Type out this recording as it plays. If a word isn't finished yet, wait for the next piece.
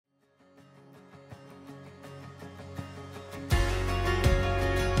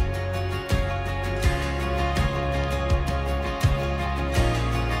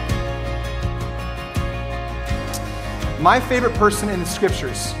My favorite person in the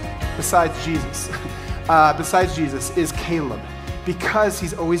scriptures, besides Jesus, is Caleb, because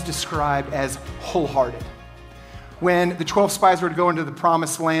he's always described as wholehearted. When the 12 spies were to go into the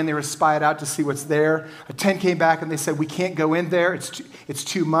promised land, they were spied out to see what's there. A 10 came back and they said, we can't go in there. It's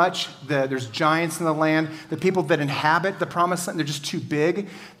too much. There's giants in the land. The people that inhabit the promised land, they're just too big,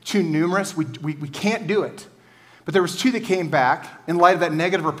 too numerous. We can't do it. But there was 2 that came back. In light of that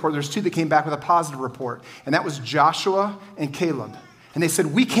negative report, there's 2 that came back with a positive report. And that was Joshua and Caleb. And they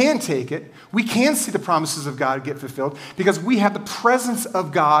said, we can take it. We can see the promises of God get fulfilled because we have the presence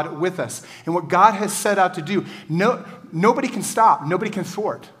of God with us. And what God has set out to do, nobody can stop. Nobody can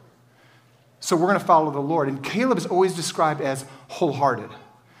thwart. So we're going to follow the Lord. And Caleb is always described as wholehearted.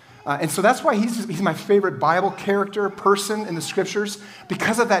 And so that's why he's my favorite Bible character, person in the scriptures,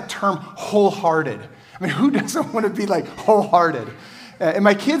 because of that term, wholehearted. I mean, who doesn't want to be like wholehearted? And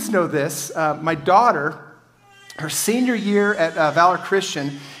my kids know this. My daughter, her senior year at Valor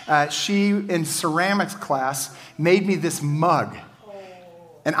Christian, she, in ceramics class, made me this mug.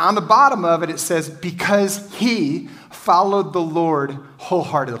 And on the bottom of it, it says, because he followed the Lord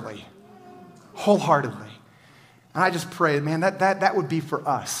wholeheartedly. Wholeheartedly. And I just pray, man, that would be for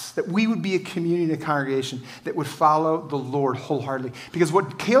us, that we would be a community and a congregation that would follow the Lord wholeheartedly. Because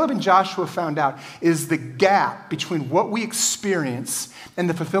what Caleb and Joshua found out is the gap between what we experience and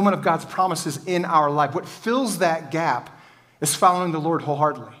the fulfillment of God's promises in our life. What fills that gap is following the Lord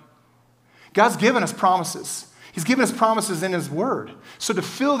wholeheartedly. God's given us promises. He's given us promises in his word. So to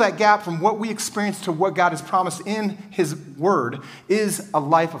fill that gap from what we experience to what God has promised in his word is a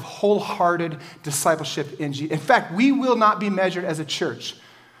life of wholehearted discipleship in Jesus. In fact, we will not be measured as a church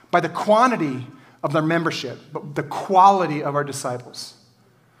by the quantity of their membership, but the quality of our disciples.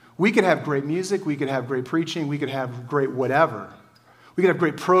 We could have great music, we could have great preaching, we could have great whatever. We could have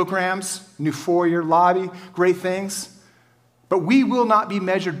great programs, new foyer, lobby, great things. But we will not be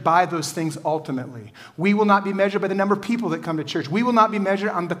measured by those things ultimately. We will not be measured by the number of people that come to church. We will not be measured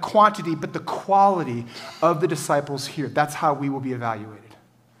on the quantity, but the quality of the disciples here. That's how we will be evaluated.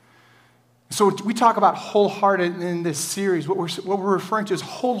 So we talk about wholehearted in this series. What we're referring to is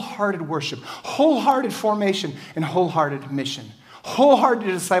wholehearted worship, wholehearted formation, and wholehearted mission. Wholehearted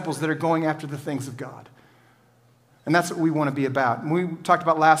disciples that are going after the things of God. And that's what we want to be about. And we talked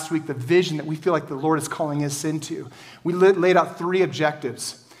about last week the vision that we feel like the Lord is calling us into. We laid out 3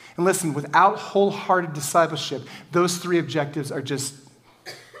 objectives. And listen, without wholehearted discipleship, those 3 objectives are just,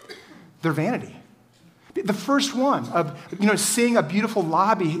 they're vanity. The first one of, seeing a beautiful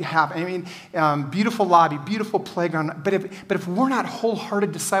lobby happen. Beautiful lobby, beautiful playground. But if we're not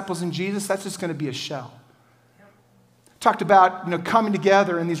wholehearted disciples in Jesus, that's just going to be a shell. Talked about, coming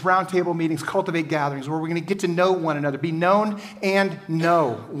together in these roundtable meetings, cultivate gatherings, where we're going to get to know one another, be known and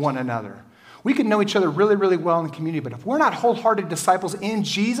know one another. We can know each other really, really well in the community, but if we're not wholehearted disciples in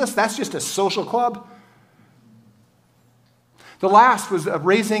Jesus, that's just a social club. The last was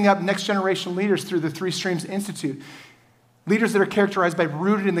raising up next generation leaders through the 3 Streams Institute. Leaders that are characterized by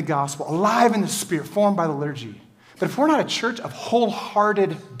rooted in the gospel, alive in the Spirit, formed by the liturgy. But if we're not a church of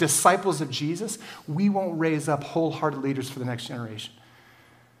wholehearted disciples of Jesus, we won't raise up wholehearted leaders for the next generation.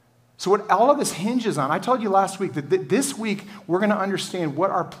 So what all of this hinges on, I told you last week that this week we're going to understand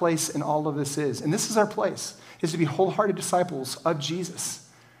what our place in all of this is. And this is our place, is to be wholehearted disciples of Jesus.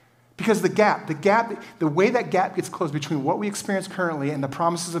 Because the way that gap gets closed between what we experience currently and the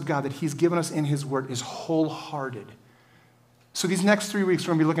promises of God that he's given us in his word is wholehearted. So these next 3 weeks,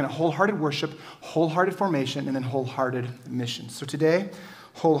 we're going to be looking at wholehearted worship, wholehearted formation, and then wholehearted mission. So today,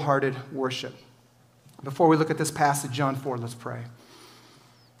 wholehearted worship. Before we look at this passage, John 4, let's pray.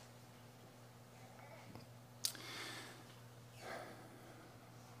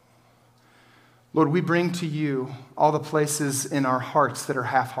 Lord, we bring to you all the places in our hearts that are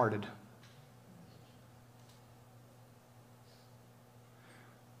half-hearted.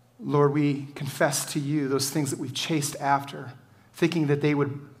 Lord, we confess to you those things that we've chased after, thinking that they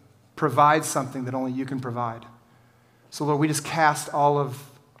would provide something that only you can provide. So, Lord, we just cast all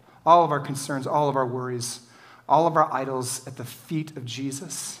of our concerns, all of our worries, all of our idols at the feet of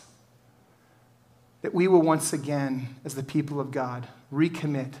Jesus, that we will once again, as the people of God,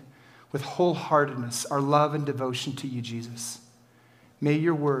 recommit with wholeheartedness our love and devotion to you, Jesus. May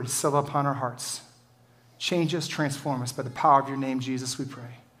your word settle upon our hearts. Change us, transform us by the power of your name, Jesus, we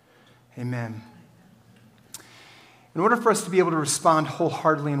pray. Amen. In order for us to be able to respond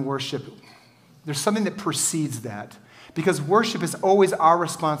wholeheartedly in worship, there's something that precedes that. Because worship is always our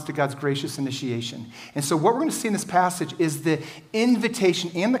response to God's gracious initiation. And so what we're going to see in this passage is the invitation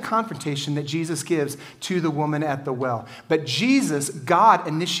and the confrontation that Jesus gives to the woman at the well. But Jesus, God,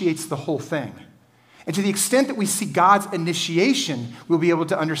 initiates the whole thing. And to the extent that we see God's initiation, we'll be able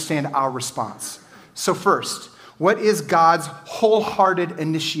to understand our response. So first, what is God's wholehearted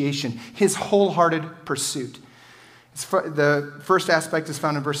initiation, his wholehearted pursuit? The first aspect is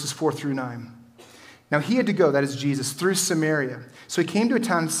found in verses 4 through 9. Now he had to go, that is Jesus, through Samaria. So he came to a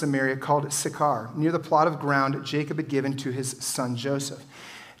town in Samaria called Sychar, near the plot of ground Jacob had given to his son Joseph.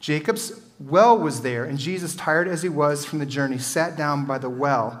 Jacob's well was there, and Jesus, tired as he was from the journey, sat down by the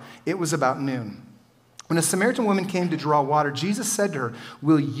well. It was about noon. When a Samaritan woman came to draw water, Jesus said to her,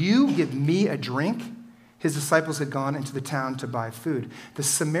 "Will you give me a drink?" His disciples had gone into the town to buy food. The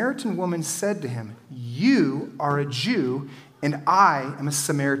Samaritan woman said to him, "You are a Jew, and I am a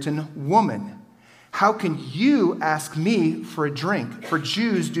Samaritan woman. How can you ask me for a drink? For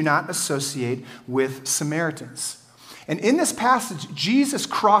Jews do not associate with Samaritans." And in this passage, Jesus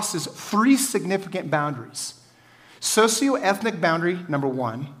crosses three significant boundaries. Socio-ethnic boundary, number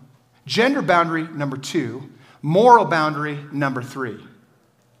one. Gender boundary, number two. Moral boundary, number three.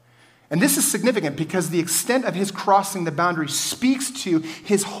 And this is significant because the extent of his crossing the boundary speaks to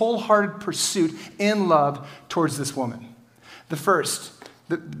his wholehearted pursuit in love towards this woman. The first,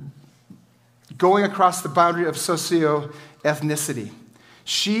 going across the boundary of socio-ethnicity.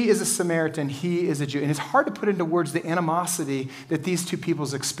 She is a Samaritan, he is a Jew. And it's hard to put into words the animosity that these two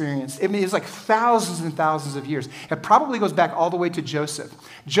peoples experienced. I mean, it's like thousands and thousands of years. It probably goes back all the way to Joseph.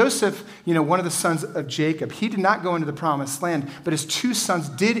 Joseph, one of the sons of Jacob, he did not go into the promised land, but his two sons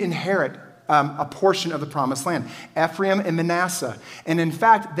did inherit a portion of the promised land, Ephraim and Manasseh. And in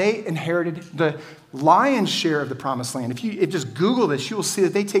fact, they inherited the lion's share of the promised land. If you just Google this, you will see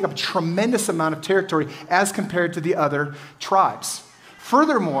that they take up a tremendous amount of territory as compared to the other tribes.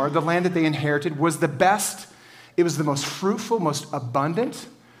 Furthermore, the land that they inherited was the best. It was the most fruitful, most abundant.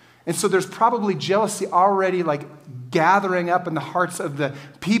 And so there's probably jealousy already gathering up in the hearts of the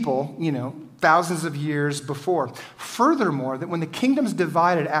people, thousands of years before. Furthermore, that when the kingdoms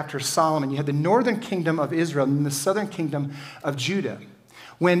divided after Solomon, you had the northern kingdom of Israel and the southern kingdom of Judah.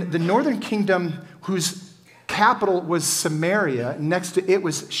 When the northern kingdom, whose capital was Samaria, next to it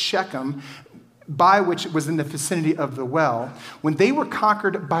was Shechem, by which was in the vicinity of the well, when they were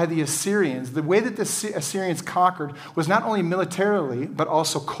conquered by the Assyrians, the way that the Assyrians conquered was not only militarily, but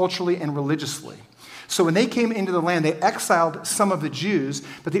also culturally and religiously. So when they came into the land, they exiled some of the Jews,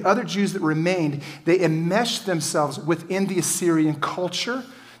 but the other Jews that remained, they enmeshed themselves within the Assyrian culture,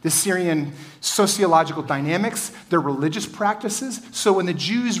 the Assyrian sociological dynamics, their religious practices. So when the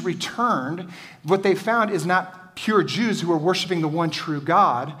Jews returned, what they found is not pure Jews who were worshiping the one true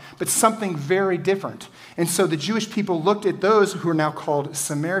God, but something very different. And so the Jewish people looked at those who are now called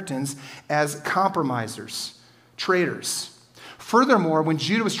Samaritans as compromisers, traitors. Furthermore, when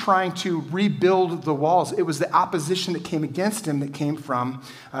Judah was trying to rebuild the walls, it was the opposition that came against him that came from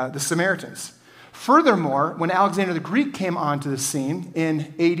the Samaritans. Furthermore, when Alexander the Greek came onto the scene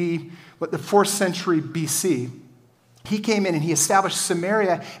in the 4th century BC, he came in and he established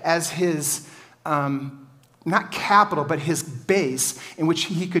Samaria as his not capital, but his base in which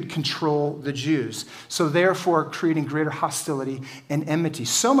he could control the Jews. So therefore, creating greater hostility and enmity.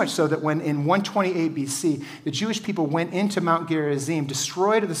 So much so that when in 128 BC, the Jewish people went into Mount Gerizim,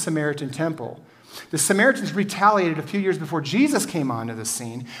 destroyed the Samaritan temple, the Samaritans retaliated a few years before Jesus came onto the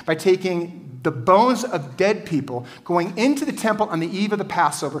scene by taking the bones of dead people, going into the temple on the eve of the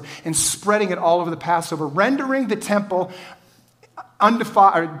Passover and spreading it all over the Passover, rendering the temple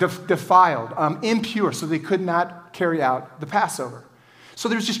defiled, impure, so they could not carry out the Passover. So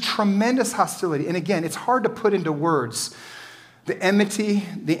there's just tremendous hostility. And again, it's hard to put into words the enmity,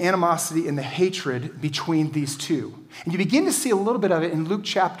 the animosity, and the hatred between these two. And you begin to see a little bit of it in Luke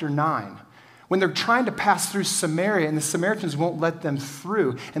chapter 9, when they're trying to pass through Samaria and the Samaritans won't let them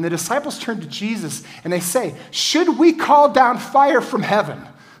through. And the disciples turn to Jesus and they say, "Should we call down fire from heaven?"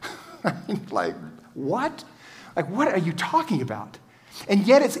 I mean, what? What are you talking about? And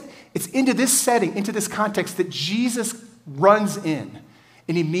yet it's into this setting, into this context that Jesus runs in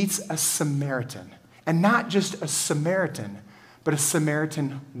and he meets a Samaritan. And not just a Samaritan, but a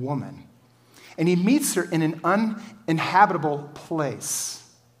Samaritan woman. And he meets her in an uninhabitable place.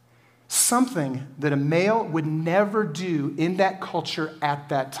 Something that a male would never do in that culture at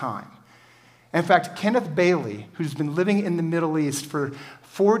that time. In fact, Kenneth Bailey, who's been living in the Middle East for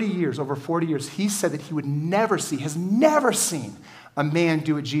over 40 years, he said that he has never seen a man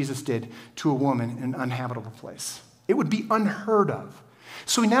do what Jesus did to a woman in an uninhabitable place. It would be unheard of.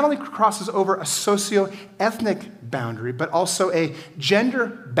 So he not only crosses over a socio-ethnic boundary, but also a gender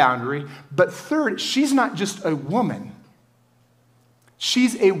boundary. But third, she's not just a woman.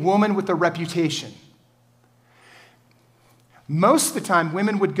 She's a woman with a reputation. Most of the time,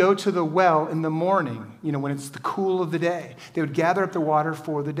 women would go to the well in the morning, when it's the cool of the day. They would gather up the water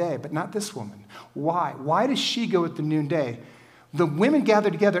for the day, but not this woman. Why? Why does she go at the noonday? The women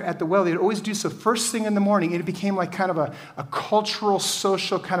gathered together at the well. They'd always do so first thing in the morning, and it became like kind of a cultural,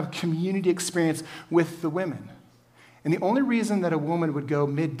 social kind of community experience with the women. And the only reason that a woman would go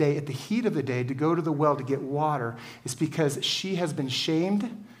midday at the heat of the day to go to the well to get water is because she has been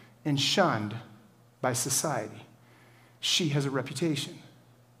shamed and shunned by society. She has a reputation.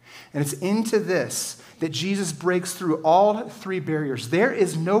 And it's into this that Jesus breaks through all three barriers. There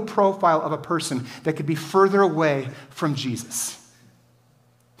is no profile of a person that could be further away from Jesus.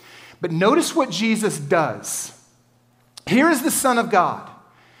 But notice what Jesus does. Here is the Son of God.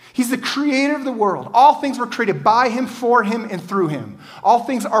 He's the creator of the world. All things were created by him, for him, and through him. All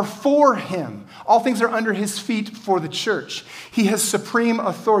things are for him. All things are under his feet for the church. He has supreme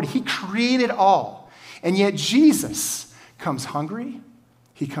authority. He created all. And yet Jesus comes hungry,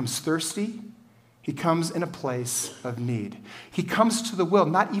 he comes thirsty, he comes in a place of need. He comes to the well,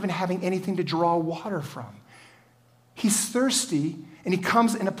 not even having anything to draw water from. He's thirsty, and he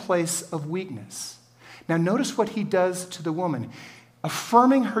comes in a place of weakness. Now notice what he does to the woman.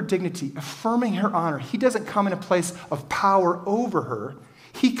 Affirming her dignity, affirming her honor. He doesn't come in a place of power over her.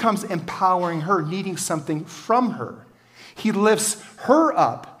 He comes empowering her, needing something from her. He lifts her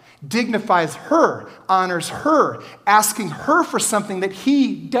up, dignifies her, honors her, asking her for something that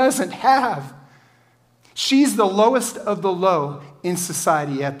he doesn't have. She's the lowest of the low in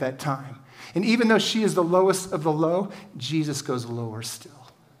society at that time. And even though she is the lowest of the low, Jesus goes lower still.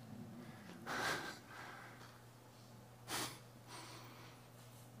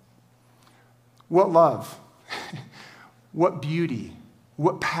 What love, what beauty,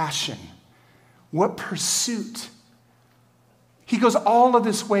 what passion, what pursuit. He goes all of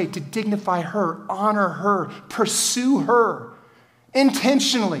this way to dignify her, honor her, pursue her,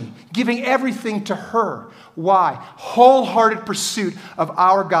 intentionally giving everything to her. Why? Wholehearted pursuit of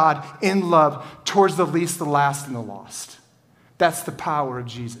our God in love towards the least, the last, and the lost. That's the power of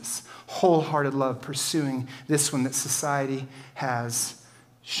Jesus. Wholehearted love, pursuing this one that society has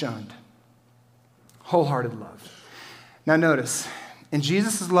shunned. Wholehearted love. Now notice, in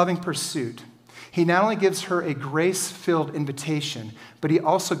Jesus' loving pursuit, he not only gives her a grace-filled invitation, but he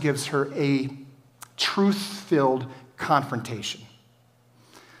also gives her a truth-filled confrontation.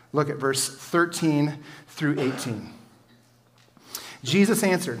 Look at verse 13 through 18. Jesus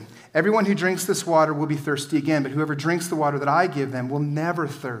answered, "Everyone who drinks this water will be thirsty again, but whoever drinks the water that I give them will never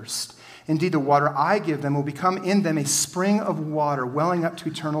thirst. Indeed, the water I give them will become in them a spring of water welling up to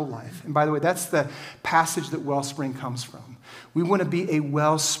eternal life." And by the way, that's the passage that wellspring comes from. We want to be a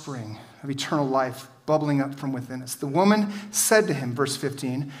wellspring of eternal life bubbling up from within us. The woman said to him, verse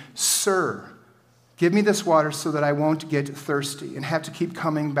 15, "Sir, give me this water so that I won't get thirsty and have to keep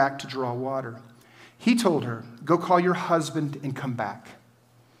coming back to draw water." He told her, "Go call your husband and come back."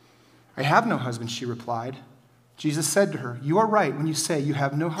 "I have no husband," she replied. Jesus said to her, "You are right when you say you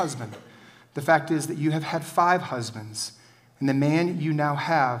have no husband. The fact is that you have had 5 husbands, and the man you now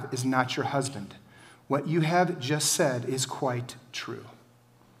have is not your husband. What you have just said is quite true."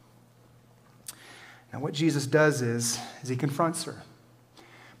 Now what Jesus does is he confronts her.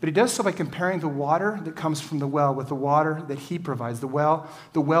 But he does so by comparing the water that comes from the well with the water that he provides, the well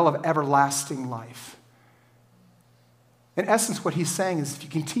of everlasting life. In essence, what he's saying is if you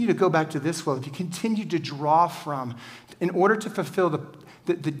continue to go back to this well, if you continue to draw from, in order to fulfill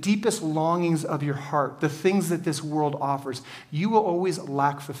the deepest longings of your heart, the things that this world offers, you will always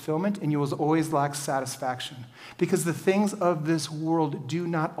lack fulfillment and you will always lack satisfaction because the things of this world do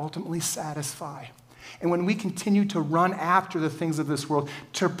not ultimately satisfy. And when we continue to run after the things of this world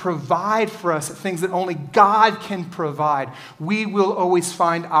to provide for us things that only God can provide, we will always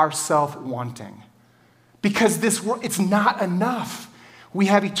find ourselves wanting. Because this world, it's not enough. We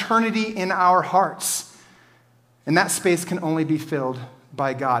have eternity in our hearts. And that space can only be filled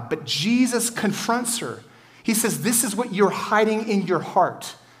by God. But Jesus confronts her. He says, this is what you're hiding in your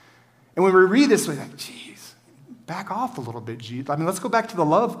heart. And when we read this, we're like, geez, back off a little bit, Jesus. I mean, let's go back to the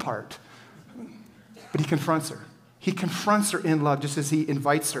love part. But he confronts her. He confronts her in love, just as he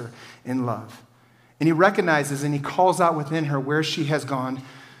invites her in love. And he recognizes and he calls out within her where she has gone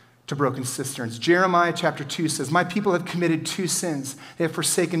to broken cisterns. Jeremiah chapter 2 says, "My people have committed 2 sins. They have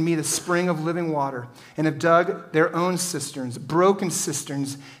forsaken me, the spring of living water, and have dug their own cisterns, broken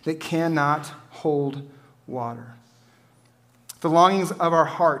cisterns that cannot hold water." The longings of our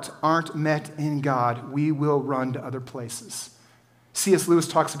heart aren't met in God. We will run to other places. C.S. Lewis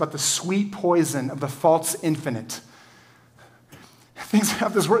talks about the sweet poison of the false infinite. Things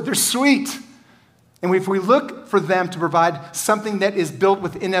have this word, they're sweet. And if we look for them to provide something that is built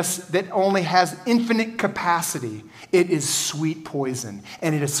within us that only has infinite capacity, it is sweet poison,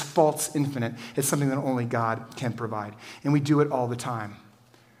 and it is false infinite. It's something that only God can provide, and we do it all the time.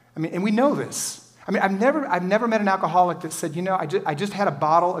 And we know this. I've never met an alcoholic that said, I just had a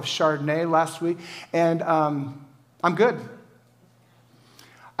bottle of Chardonnay last week, and I'm good.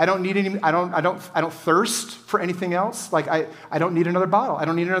 I don't need any. I don't thirst for anything else. Like I don't need another bottle. I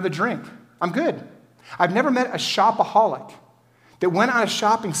don't need another drink. I'm good. I've never met a shopaholic that went on a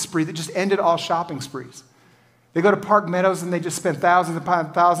shopping spree that just ended all shopping sprees. They go to Park Meadows and they just spend thousands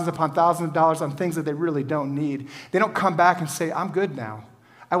upon thousands of dollars on things that they really don't need. They don't come back and say, I'm good now.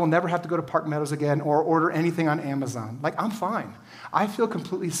 I will never have to go to Park Meadows again or order anything on Amazon. Like, I'm fine. I feel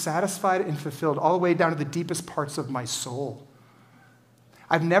completely satisfied and fulfilled all the way down to the deepest parts of my soul.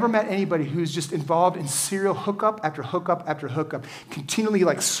 I've never met anybody who's just involved in serial hookup after hookup after hookup, continually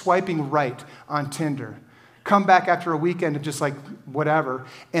like swiping right on Tinder. Come back after a weekend of just like whatever,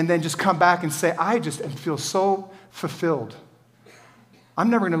 and then just come back and say, I just feel so fulfilled. I'm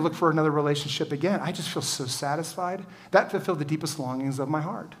never going to look for another relationship again. I just feel so satisfied. That fulfilled the deepest longings of my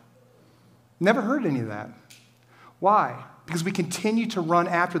heart. Never heard any of that. Why? Because we continue to run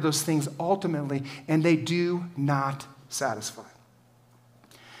after those things ultimately, and they do not satisfy.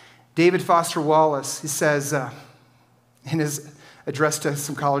 David Foster Wallace, he says in his address to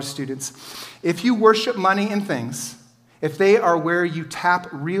some college students, if you worship money and things, if they are where you tap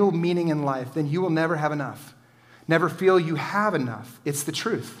real meaning in life, then you will never have enough. Never feel you have enough. It's the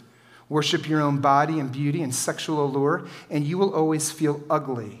truth. Worship your own body and beauty and sexual allure, and you will always feel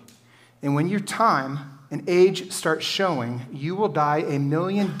ugly. And when your time and age start showing, you will die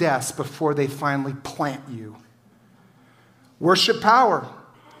 1,000,000 deaths before they finally plant you. Worship power.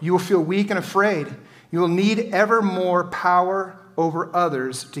 You will feel weak and afraid. You will need ever more power over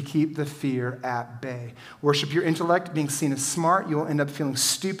others to keep the fear at bay. Worship your intellect, being seen as smart. You will end up feeling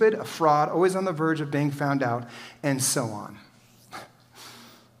stupid, a fraud, always on the verge of being found out, and so on.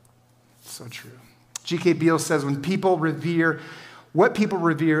 So true. G.K. Beale says, what people revere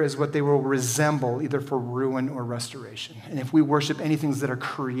is what they will resemble, either for ruin or restoration. And if we worship anything that are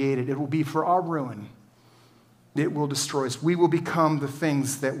created, it will be for our ruin. It will destroy us. We will become the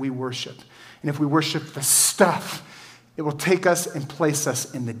things that we worship. And if we worship the stuff, it will take us and place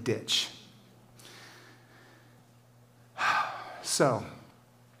us in the ditch. So,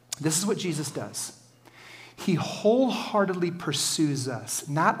 this is what Jesus does. He wholeheartedly pursues us,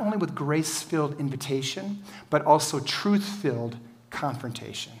 not only with grace-filled invitation, but also truth-filled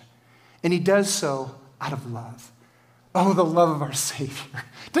confrontation. And he does so out of love. Oh, the love of our Savior.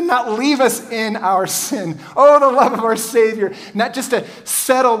 To not leave us in our sin. Oh, the love of our Savior. Not just to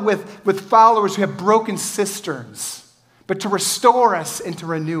settle with followers who have broken cisterns, but to restore us and to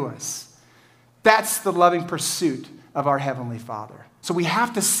renew us. That's the loving pursuit of our Heavenly Father. So we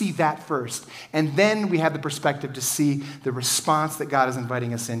have to see that first. And then we have the perspective to see the response that God is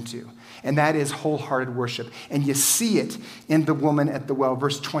inviting us into. And that is wholehearted worship. And you see it in the woman at the well.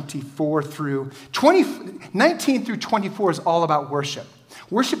 Verse 19 through 24 is all about worship.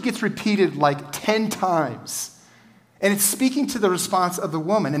 Worship gets repeated like 10 times. And it's speaking to the response of the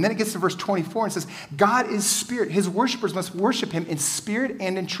woman. And then it gets to verse 24 and says, God is spirit. His worshipers must worship him in spirit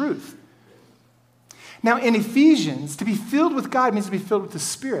and in truth. Now, in Ephesians, to be filled with God means to be filled with the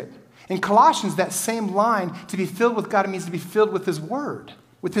Spirit. In Colossians, that same line, to be filled with God means to be filled with His Word.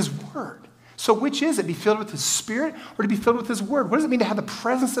 With His Word. So which is it? Be filled with His Spirit or to be filled with His Word? What does it mean to have the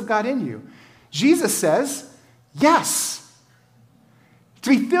presence of God in you? Jesus says, yes.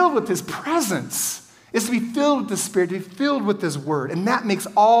 To be filled with His presence is to be filled with the Spirit, to be filled with His Word. And that makes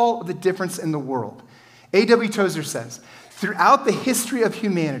all the difference in the world. A.W. Tozer says, throughout the history of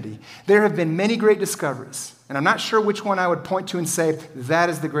humanity, there have been many great discoveries. And I'm not sure which one I would point to and say, that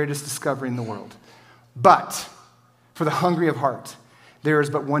is the greatest discovery in the world. But for the hungry of heart, there is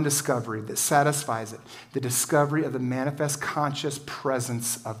but one discovery that satisfies it, the discovery of the manifest conscious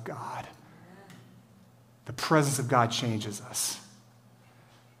presence of God. The presence of God changes us.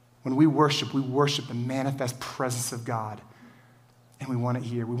 When we worship the manifest presence of God. And we want it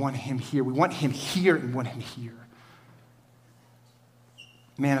here. We want Him here. We want Him here and we want Him here.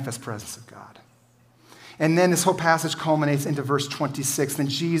 Manifest presence of God. And then this whole passage culminates into verse 26. Then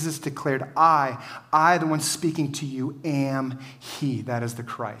Jesus declared, I, the one speaking to you, am He. That is the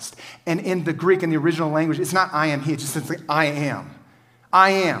Christ. And in the Greek, in the original language, it's not I am He. It's just simply I am. I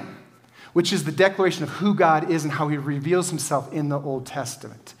am. Which is the declaration of who God is and how He reveals Himself in the Old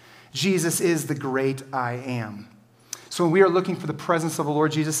Testament. Jesus is the great I am. So when we are looking for the presence of the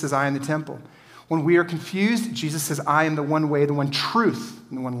Lord, Jesus says, I am the temple. When we are confused, Jesus says, I am the one way, the one truth,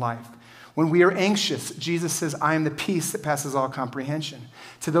 and the one life. When we are anxious, Jesus says, I am the peace that passes all comprehension.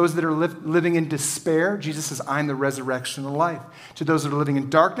 To those that are living in despair, Jesus says, I am the resurrection and the life. To those that are living in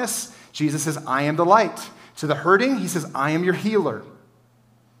darkness, Jesus says, I am the light. To the hurting, he says, I am your healer.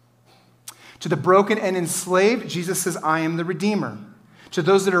 To the broken and enslaved, Jesus says, I am the redeemer. To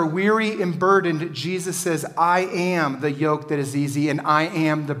those that are weary and burdened, Jesus says, I am the yoke that is easy and I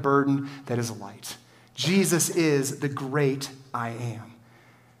am the burden that is light. Jesus is the great I am.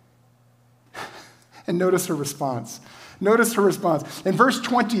 And notice her response. Notice her response. In verse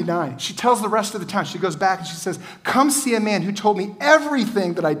 29, she tells the rest of the town, she goes back and she says, come see a man who told me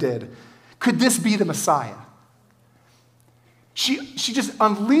everything that I did. Could this be the Messiah? She just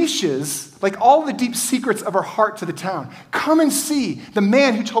unleashes like all the deep secrets of her heart to the town. Come and see the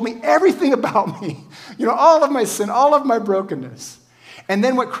man who told me everything about me. You know, all of my sin, all of my brokenness. And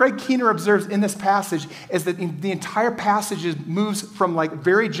then what Craig Keener observes in this passage is that the entire passage moves from like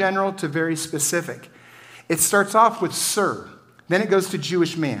very general to very specific. It starts off with sir, then it goes to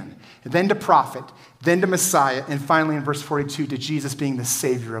Jewish man, then to prophet, then to Messiah, and finally in verse 42 to Jesus being the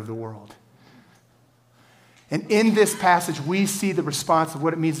Savior of the world. And in this passage, we see the response of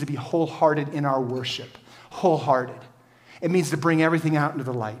what it means to be wholehearted in our worship. Wholehearted. It means to bring everything out into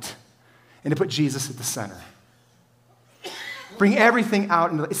the light and to put Jesus at the center. Bring everything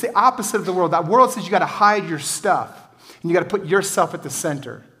out into it's the opposite of the world. That world says you got to hide your stuff and you got to put yourself at the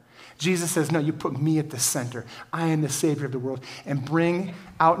center. Jesus says, no, you put me at the center. I am the Savior of the world. And bring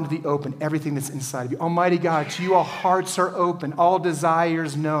out into the open everything that's inside of you. Almighty God, to you all hearts are open, all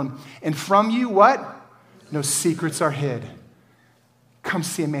desires known. And from you, what? No secrets are hid. Come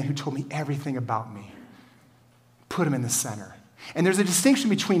see a man who told me everything about me. Put him in the center. And there's a distinction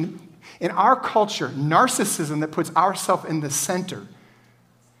between, in our culture, narcissism that puts ourselves in the center,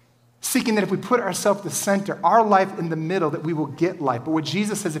 seeking that if we put ourselves at the center, our life in the middle, that we will get life. But what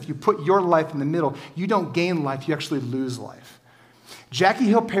Jesus says, if you put your life in the middle, you don't gain life, you actually lose life. Jackie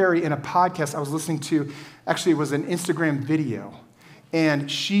Hill Perry, in a podcast I was listening to, actually it was an Instagram video,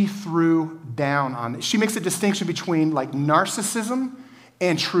 and she threw down on it. She makes a distinction between like narcissism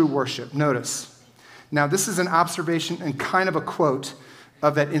and true worship. Notice. Now, this is an observation and kind of a quote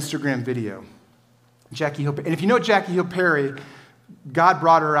of that Instagram video. Jackie Hill Perry. And if you know Jackie Hill Perry, God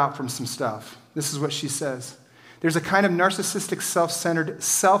brought her out from some stuff. This is what she says. There's a kind of narcissistic, self-centered,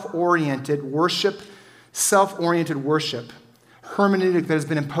 self-oriented worship, hermeneutic that has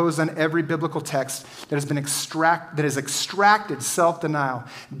been imposed on every biblical text that has extracted self-denial,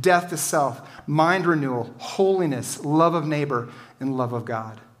 death to self, mind renewal, holiness, love of neighbor, and love of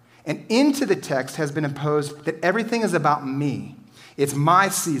God. And into the text has been imposed that everything is about me. It's my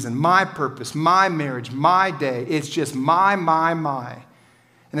season, my purpose, my marriage, my day. It's just my.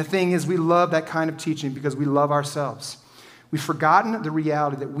 And the thing is, we love that kind of teaching because we love ourselves. We've forgotten the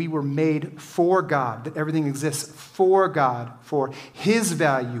reality that we were made for God, that everything exists for God, for His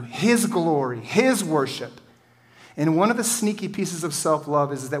value, His glory, His worship. And one of the sneaky pieces of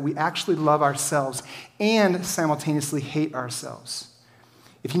self-love is that we actually love ourselves and simultaneously hate ourselves.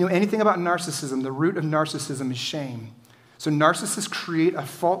 If you know anything about narcissism, the root of narcissism is shame. So narcissists create a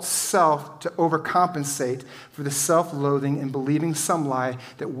false self to overcompensate for the self-loathing and believing some lie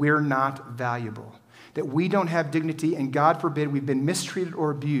that we're not valuable, that we don't have dignity, and God forbid we've been mistreated or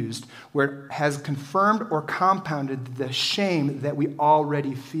abused, where it has confirmed or compounded the shame that we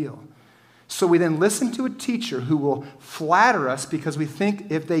already feel. So we then listen to a teacher who will flatter us because we think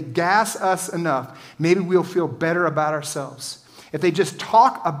if they gas us enough, maybe we'll feel better about ourselves. If they just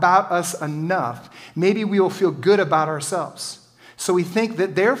talk about us enough, maybe we will feel good about ourselves. So we think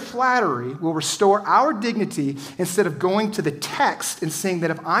that their flattery will restore our dignity instead of going to the text and saying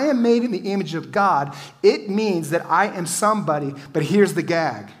that if I am made in the image of God, it means that I am somebody, but here's the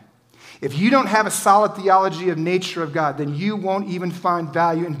gag. If you don't have a solid theology of nature of God, then you won't even find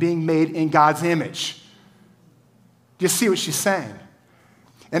value in being made in God's image. Do you see what she's saying?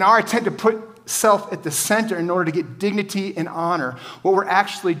 In our attempt to put self at the center in order to get dignity and honor, what we're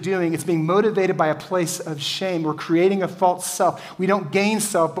actually doing is being motivated by a place of shame. We're creating a false self. We don't gain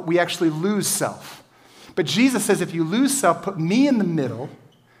self, but we actually lose self. But Jesus says if you lose self, put me in the middle,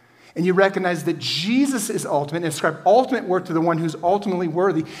 and you recognize that Jesus is ultimate and ascribe ultimate worth to the one who's ultimately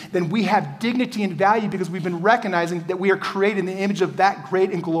worthy, then we have dignity and value because we've been recognizing that we are created in the image of that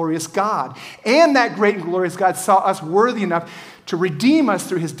great and glorious God. And that great and glorious God saw us worthy enough to redeem us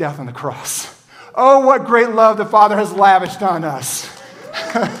through his death on the cross. Oh, what great love the Father has lavished on us.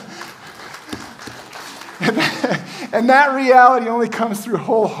 And that reality only comes through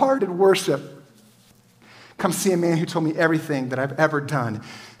wholehearted worship. Come see a man who told me everything that I've ever done.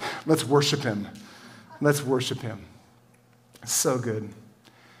 Let's worship him. Let's worship him. So good.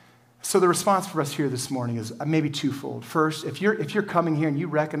 So the response for us here this morning is maybe twofold. First, if you're coming here and you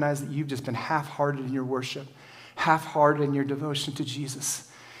recognize that you've just been half-hearted in your worship, half-hearted in your devotion to Jesus,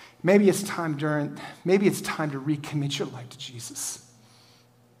 maybe it's time to recommit your life to Jesus.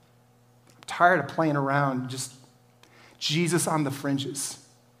 I'm tired of playing around, just Jesus on the fringes,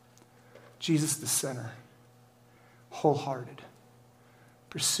 Jesus the center, wholehearted,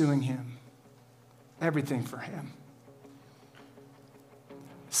 pursuing him, everything for him.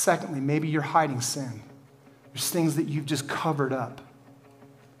 Secondly, maybe you're hiding sin. There's things that you've just covered up.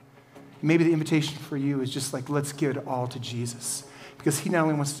 Maybe the invitation for you is just like, let's give it all to Jesus. Because he not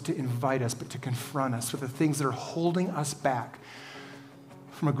only wants to invite us, but to confront us with the things that are holding us back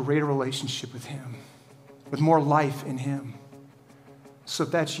from a greater relationship with him, with more life in him. So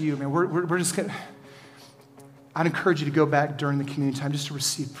if that's you, man, we're just going to, I'd encourage you to go back during the communion time just to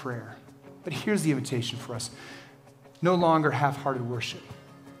receive prayer. But here's the invitation for us. No longer half-hearted worship.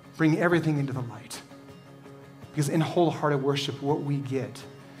 Bring everything into the light. Because in wholehearted worship, what we get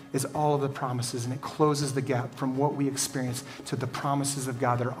is all of the promises, and it closes the gap from what we experience to the promises of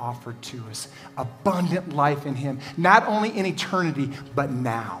God that are offered to us. Abundant life in him, not only in eternity, but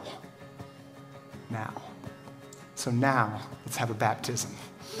now. Now. So now, let's have a baptism.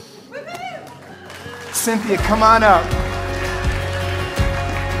 Cynthia, come on up.